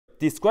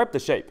describe the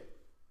shape.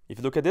 If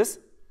you look at this,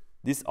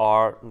 these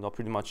are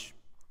pretty much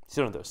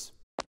cylinders.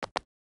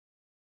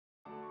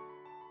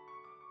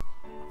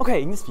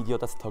 Okay, in this video,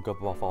 let's talk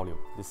about volume.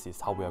 This is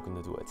how we are going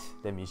to do it.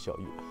 Let me show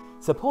you.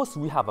 Suppose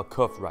we have a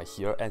curve right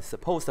here, and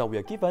suppose that we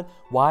are given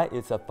y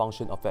is a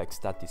function of x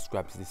that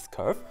describes this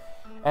curve.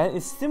 And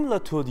it's similar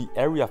to the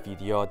area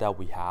video that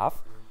we have.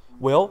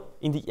 Well,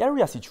 in the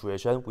area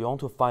situation, we want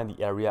to find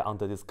the area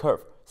under this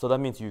curve. So that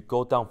means you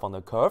go down from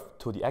the curve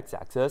to the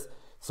x-axis,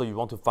 so you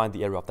want to find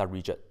the area of that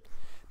region.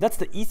 That's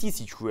the easy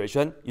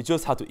situation. You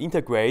just have to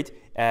integrate,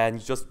 and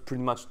you just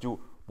pretty much do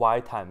y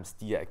times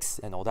dx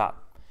and all that.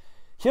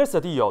 Here's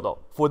the deal though.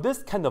 For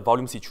this kind of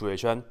volume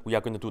situation, we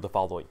are going to do the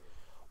following.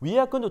 We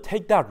are going to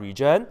take that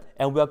region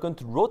and we are going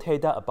to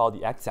rotate that about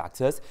the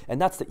x-axis,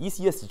 and that's the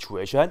easiest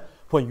situation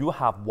when you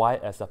have y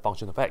as a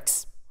function of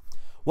x.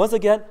 Once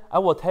again, I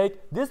will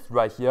take this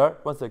right here,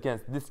 once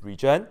again, this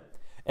region,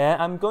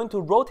 and I'm going to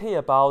rotate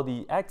about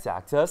the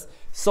x-axis,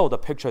 so the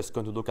picture is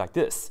going to look like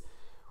this.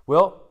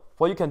 Well,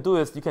 what you can do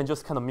is you can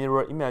just kind of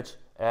mirror image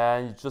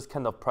and you just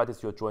kind of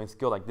practice your drawing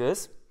skill like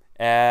this,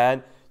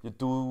 and you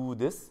do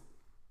this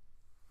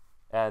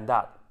and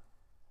that.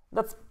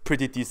 That's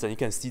pretty decent. You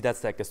can see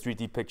that's like a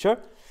 3D picture.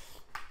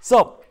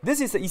 So this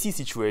is an easy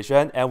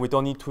situation, and we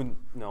don't need to,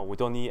 we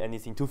don't need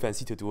anything too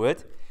fancy to do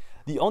it.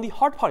 The only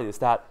hard part is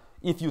that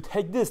if you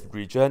take this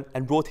region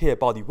and rotate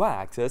about the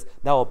y-axis,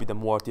 that will be the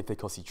more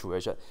difficult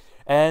situation.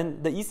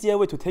 And the easier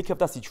way to take care of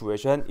that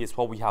situation is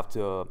what we have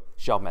the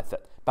shell method.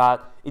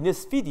 But in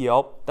this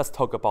video, let's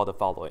talk about the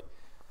following.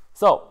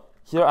 So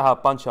here I have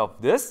a bunch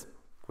of this,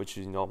 which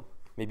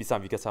maybe some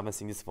of you guys haven't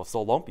seen this for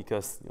so long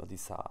because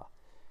these are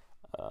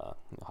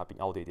have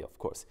been outdated, of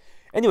course.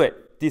 Anyway,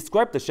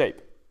 describe the shape.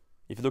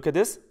 If you look at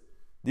this,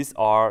 these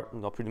are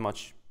pretty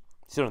much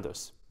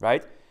cylinders,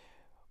 right?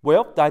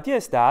 Well, the idea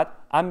is that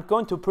I'm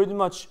going to pretty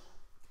much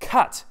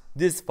cut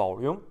this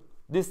volume,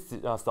 this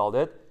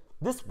solid,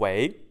 this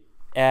way,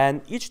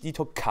 and each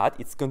little cut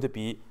is going to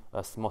be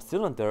a small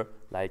cylinder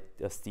like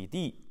a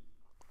CD.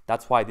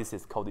 That's why this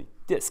is called the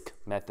disc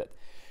method.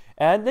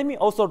 And let me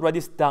also write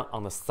this down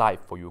on the side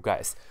for you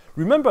guys.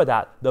 Remember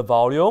that the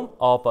volume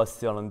of a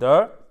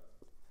cylinder,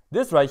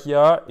 this right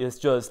here is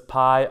just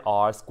pi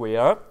r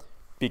squared,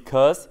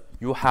 because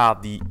you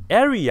have the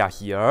area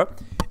here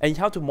and you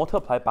have to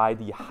multiply by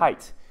the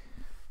height,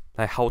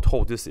 like how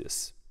tall this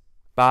is.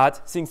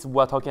 But since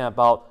we're talking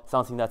about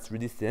something that's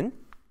really thin,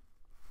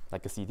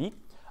 like a CD,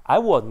 I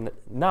will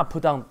not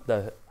put down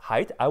the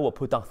height, I will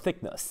put down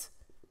thickness.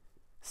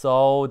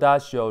 So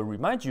that should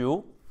remind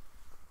you,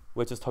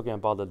 we're just talking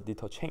about the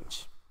little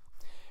change.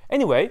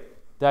 Anyway,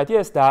 the idea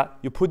is that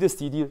you put this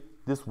CD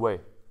this way,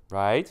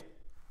 right?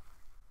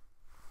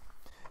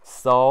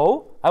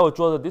 So I will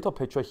draw the little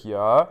picture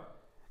here.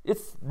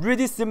 It's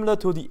really similar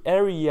to the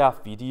area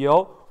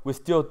video. We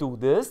still do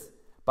this,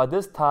 but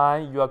this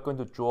time you are going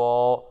to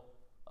draw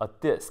a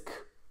disc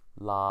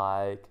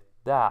like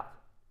that.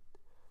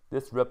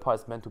 This red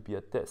part is meant to be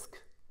a disc.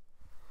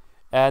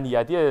 And the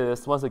idea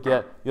is, once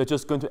again, you're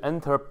just going to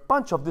enter a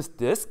bunch of this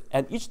disc,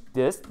 and each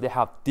disc, they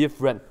have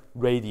different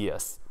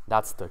radius.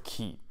 That's the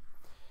key.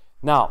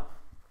 Now,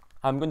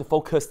 I'm going to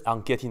focus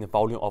on getting the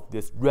volume of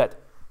this red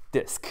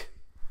disc.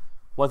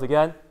 Once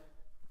again,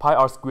 pi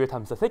r squared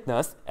times the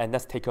thickness, and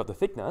let's take out the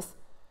thickness.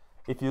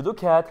 If you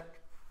look at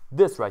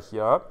this right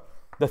here,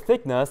 the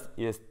thickness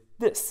is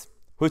this,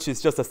 which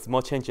is just a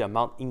small change in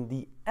amount in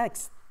the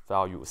x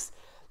values.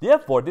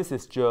 Therefore, this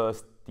is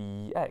just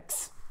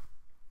dx.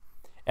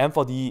 And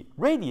for the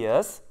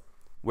radius,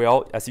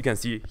 well, as you can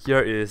see,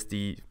 here is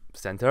the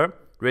center.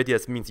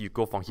 Radius means you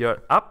go from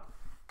here up.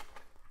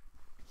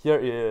 Here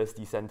is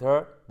the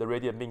center. The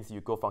radius means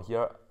you go from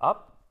here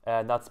up,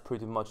 and that's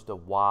pretty much the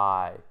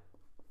y.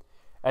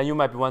 And you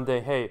might be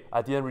wondering, hey,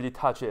 I didn't really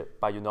touch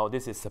it, but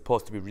this is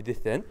supposed to be really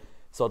thin,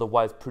 so the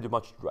y is pretty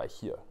much right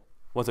here.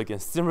 Once again,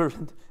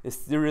 it's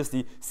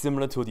seriously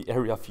similar to the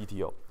area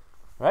video,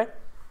 right?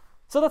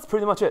 So that's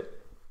pretty much it.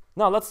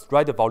 Now let's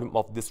write the volume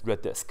of this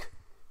red disc.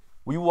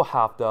 We will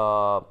have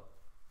the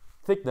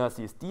thickness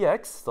is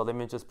dx, so let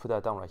me just put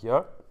that down right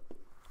here.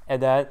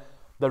 And then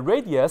the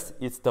radius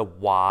is the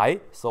y,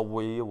 so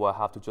we will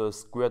have to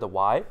just square the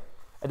y.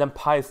 And then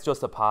pi is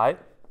just a pi.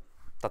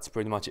 That's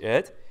pretty much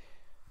it.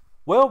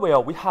 Well,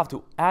 we have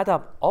to add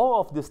up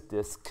all of this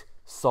disc,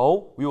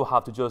 so we will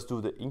have to just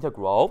do the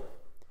integral.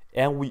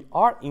 And we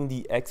are in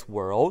the x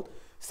world,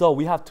 so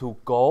we have to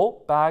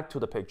go back to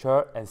the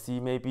picture and see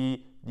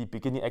maybe the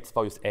beginning x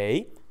value is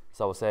a.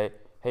 So I will say,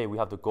 hey, we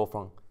have to go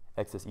from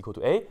x is equal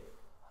to a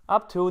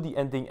up to the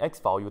ending x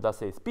value that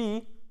says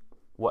b,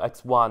 or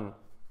x1,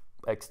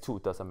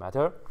 x2, doesn't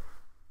matter.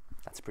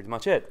 That's pretty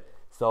much it.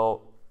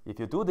 So if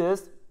you do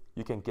this,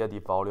 you can get the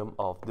volume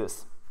of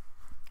this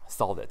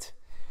solid.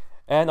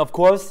 And of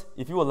course,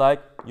 if you would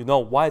like,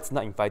 why it's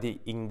not invited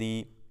in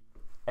the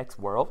x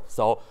world.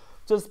 So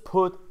just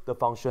put the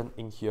function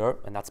in here,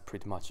 and that's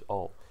pretty much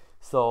all.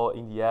 So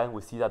in the end,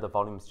 we see that the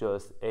volume is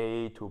just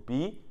a to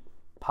b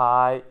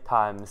pi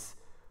times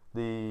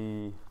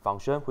the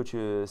function, which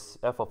is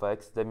f of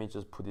x. Let me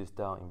just put this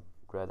down in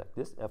red like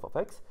this, f of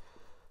x.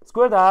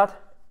 Square that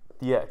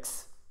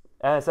dx.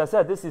 And as I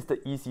said, this is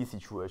the easy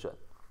situation.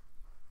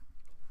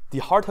 The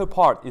harder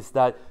part is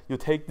that you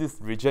take this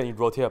region, you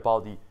rotate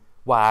about the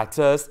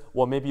y-axis,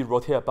 or maybe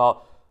rotate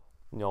about,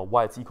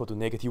 y is equal to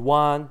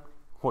 -1,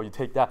 or you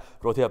take that,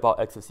 rotate about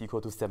x is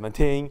equal to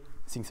 17,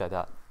 things like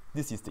that.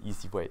 This is the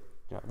easy way.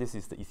 This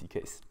is the easy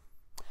case.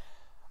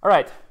 All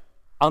right.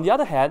 On the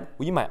other hand,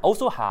 we might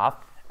also have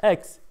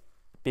x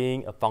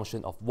being a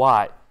function of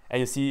y. And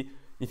you see,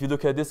 if you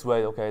look at it this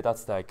way, okay,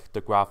 that's like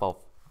the graph of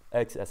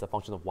x as a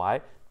function of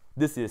y.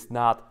 This is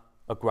not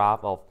a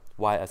graph of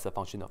y as a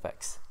function of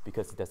x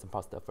because it doesn't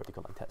pass the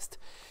vertical line test.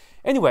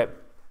 Anyway,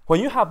 when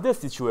you have this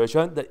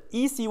situation, the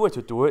easy way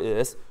to do it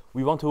is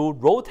we want to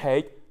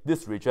rotate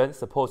this region.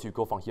 Suppose you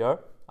go from here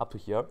up to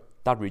here,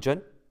 that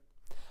region,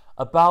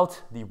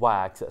 about the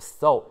y-axis.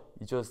 So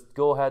you just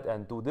go ahead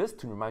and do this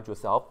to remind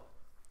yourself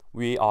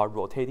we are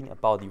rotating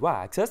about the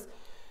y-axis.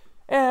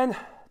 And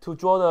to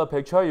draw the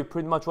picture, you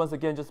pretty much once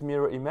again just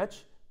mirror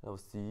image. You'll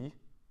see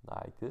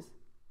like this.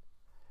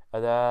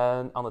 And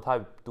then on the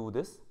top, do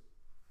this.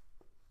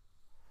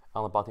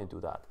 On the bottom, do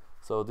that.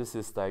 So this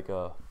is like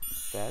a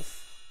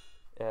vest.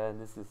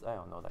 And this is, I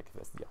don't know, like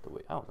vest the other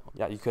way. I don't know.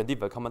 Yeah, you can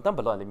leave a comment down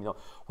below and let me know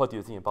what do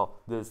you think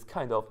about this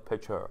kind of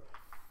picture.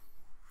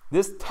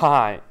 This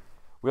time,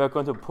 we are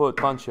going to put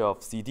a bunch of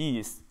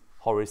CDs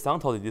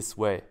horizontally this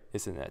way,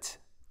 isn't it?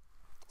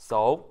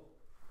 So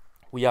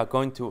we are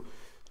going to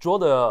draw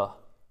the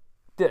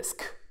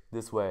disk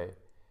this way.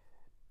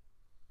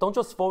 Don't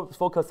just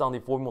focus on the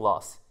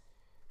formulas.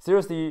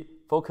 Seriously,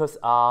 focus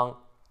on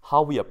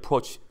how we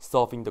approach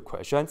solving the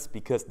questions,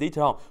 because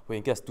later on, when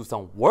you guys do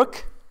some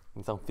work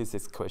in some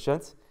physics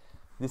questions,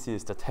 this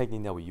is the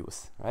technique that we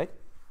use, right?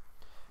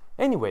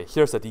 Anyway,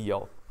 here's the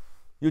deal.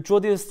 You draw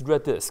this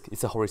red disk.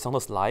 It's a horizontal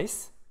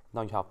slice.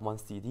 Now you have one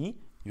CD.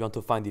 You want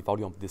to find the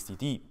volume of this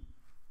CD.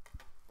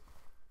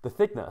 The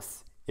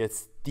thickness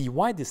is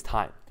dy this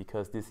time,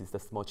 because this is the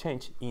small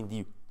change in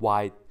the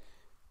y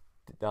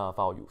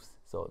values.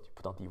 So you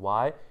put on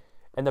dy.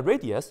 And the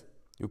radius,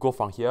 you go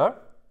from here,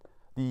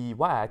 the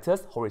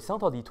y-axis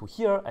horizontally to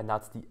here, and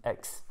that's the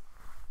x.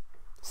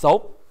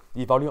 So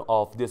the volume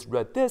of this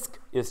red disk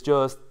is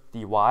just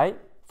dy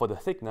for the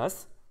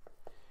thickness,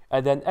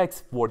 and then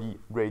x for the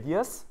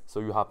radius. So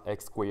you have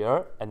x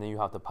squared, and then you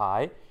have the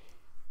pi.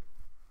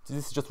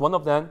 This is just one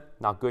of them,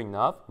 not good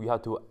enough. We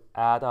have to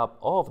add up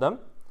all of them.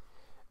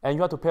 And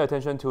you have to pay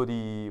attention to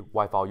the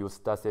y values.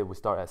 That's it, we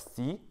start at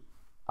c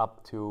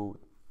up to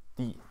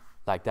d,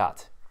 like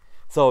that.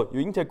 So you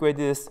integrate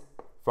this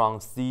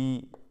from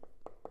c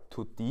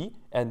to d,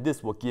 and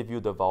this will give you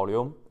the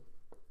volume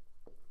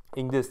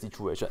in this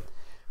situation.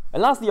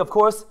 And lastly, of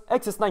course,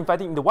 x is not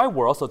infinite in the y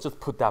world, so just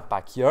put that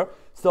back here.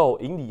 So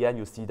in the end,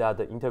 you see that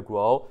the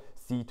integral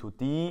c to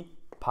d,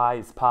 pi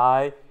is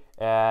pi,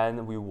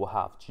 and we will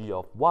have g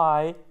of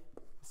y,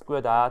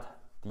 square that,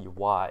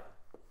 dy.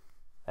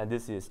 And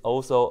this is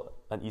also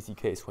an easy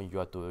case when you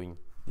are doing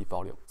the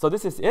volume. So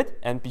this is it,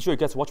 and be sure you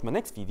guys watch my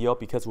next video,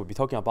 because we'll be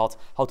talking about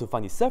how to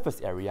find the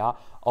surface area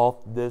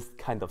of this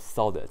kind of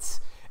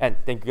solids. And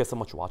thank you guys so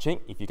much for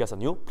watching. If you guys are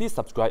new, please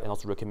subscribe and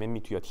also recommend me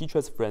to your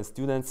teachers, friends,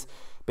 students,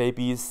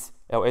 babies,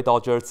 LA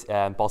Dodgers,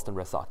 and Boston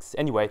Red Sox.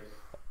 Anyway,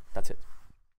 that's it.